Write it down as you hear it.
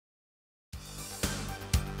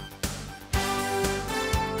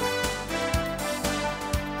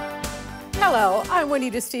Hello, I'm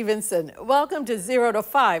Juanita Stevenson. Welcome to 0 to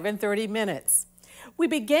 5 in 30 minutes. We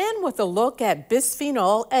began with a look at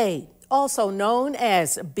bisphenol-A, also known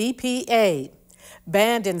as BPA,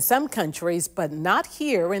 banned in some countries but not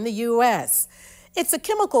here in the U.S. It's a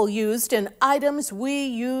chemical used in items we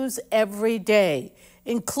use every day,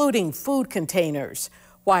 including food containers.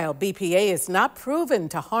 While BPA is not proven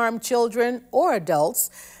to harm children or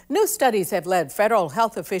adults, new studies have led federal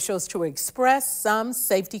health officials to express some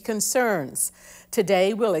safety concerns.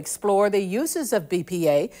 Today, we'll explore the uses of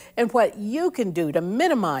BPA and what you can do to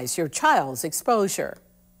minimize your child's exposure.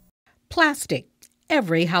 Plastic.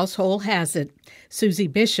 Every household has it. Susie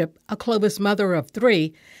Bishop, a Clovis mother of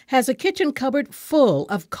 3, has a kitchen cupboard full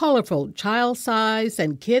of colorful, child-size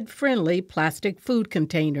and kid-friendly plastic food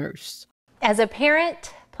containers. As a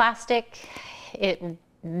parent, plastic, it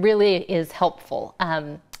really is helpful.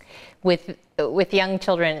 With young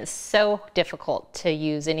children, it's so difficult to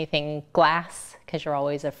use anything glass because you're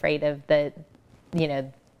always afraid of them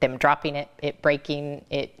dropping it breaking,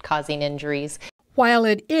 it causing injuries. While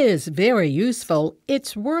it is very useful,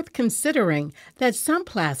 it's worth considering that some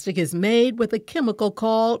plastic is made with a chemical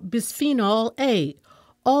called bisphenol-A,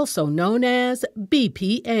 also known as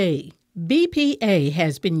BPA. BPA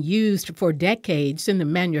has been used for decades in the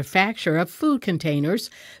manufacture of food containers,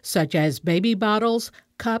 such as baby bottles,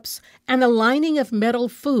 cups, and the lining of metal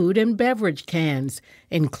food and beverage cans,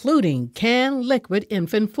 including canned liquid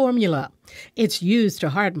infant formula. It's used to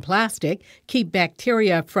harden plastic, keep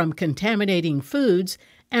bacteria from contaminating foods,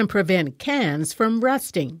 and prevent cans from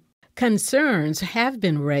rusting. Concerns have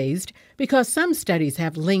been raised because some studies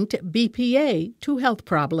have linked BPA to health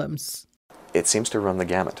problems. It seems to run the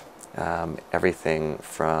gamut. Everything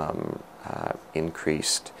from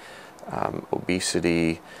increased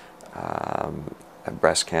obesity,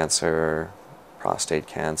 breast cancer, prostate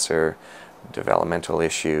cancer, developmental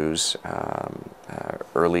issues,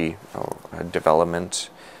 early development.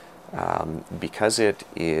 Because it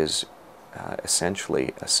is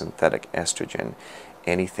essentially a synthetic estrogen,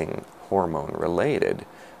 anything hormone related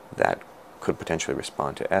that could potentially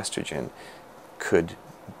respond to estrogen could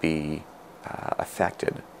be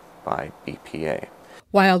affected by BPA.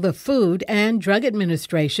 While the Food and Drug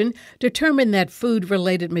Administration determined that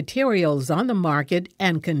food-related materials on the market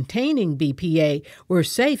and containing BPA were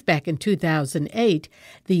safe back in 2008,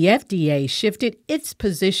 the FDA shifted its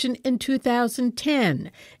position in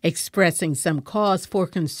 2010, expressing some cause for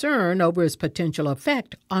concern over its potential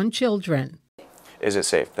effect on children. Is it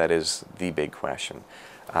safe? That is the big question.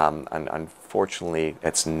 And unfortunately,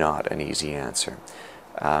 it's not an easy answer.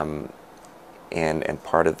 And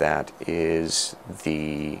part of that is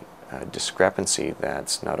the discrepancy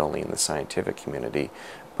that's not only in the scientific community,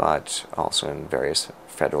 but also in various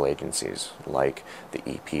federal agencies like the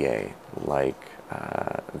EPA, like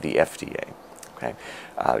the FDA, okay?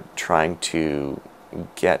 Trying to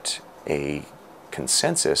get a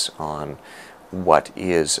consensus on what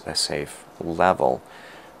is a safe level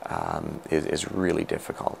is really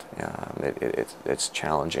difficult. It's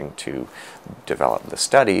challenging to develop the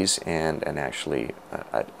studies and actually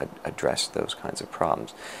address those kinds of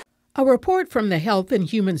problems. A report from the Health and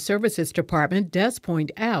Human Services Department does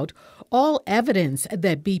point out all evidence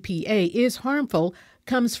that BPA is harmful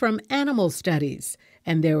comes from animal studies,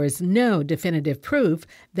 and there is no definitive proof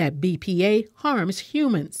that BPA harms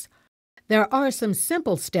humans. There are some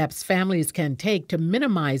simple steps families can take to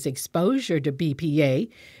minimize exposure to BPA.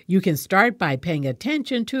 You can start by paying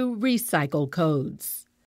attention to recycle codes.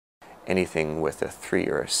 Anything with a 3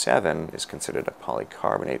 or a 7 is considered a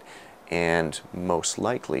polycarbonate and most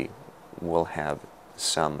likely will have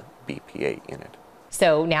some BPA in it.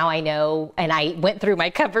 So now I know, and I went through my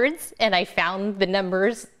cupboards and I found the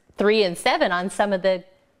numbers 3 and 7 on some of the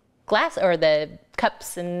glass or the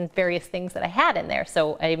cups and various things that I had in there.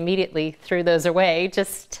 So I immediately threw those away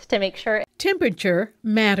just to make sure. Temperature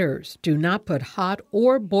matters. Do not put hot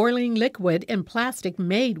or boiling liquid in plastic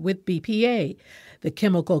made with BPA. The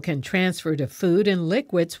chemical can transfer to food and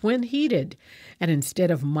liquids when heated. And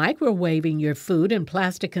instead of microwaving your food in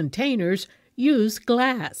plastic containers, use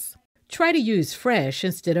glass. Try to use fresh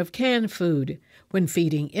instead of canned food. When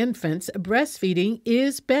feeding infants, breastfeeding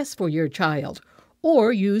is best for your child.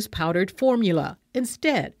 Or use powdered formula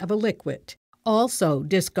instead of a liquid. Also,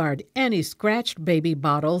 discard any scratched baby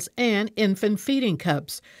bottles and infant feeding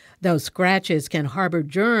cups. Those scratches can harbor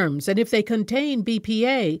germs, and if they contain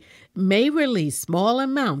BPA, may release small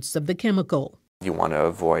amounts of the chemical. You want to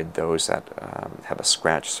avoid those that have a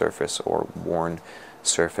scratched surface or worn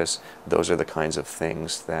surface. Those are the kinds of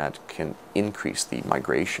things that can increase the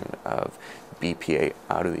migration of BPA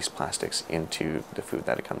out of these plastics into the food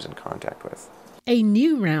that it comes in contact with. A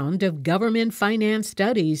new round of government-financed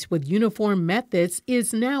studies with uniform methods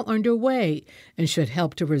is now underway and should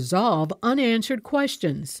help to resolve unanswered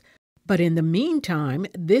questions. But in the meantime,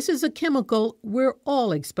 this is a chemical we're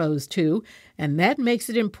all exposed to, and that makes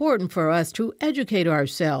it important for us to educate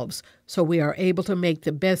ourselves so we are able to make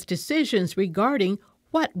the best decisions regarding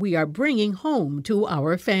what we are bringing home to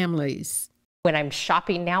our families. When I'm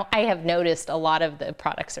shopping now, I have noticed a lot of the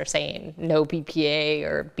products are saying no BPA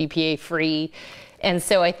or BPA free. And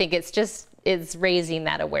so I think it's raising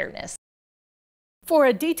that awareness. For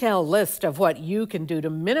a detailed list of what you can do to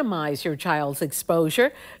minimize your child's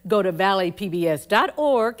exposure, go to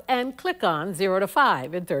valleypbs.org and click on 0 to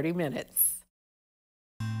 5 in 30 minutes.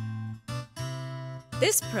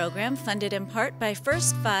 This program funded in part by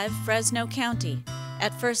First 5 Fresno County.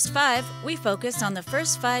 At First 5, we focus on the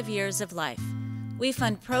first 5 years of life. We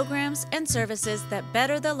fund programs and services that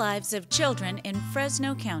better the lives of children in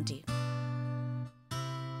Fresno County.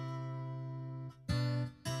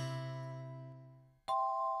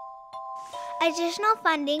 Additional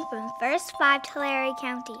funding from First 5 Tulare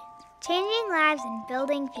County. Changing lives and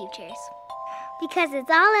building futures. Because it's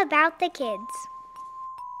all about the kids.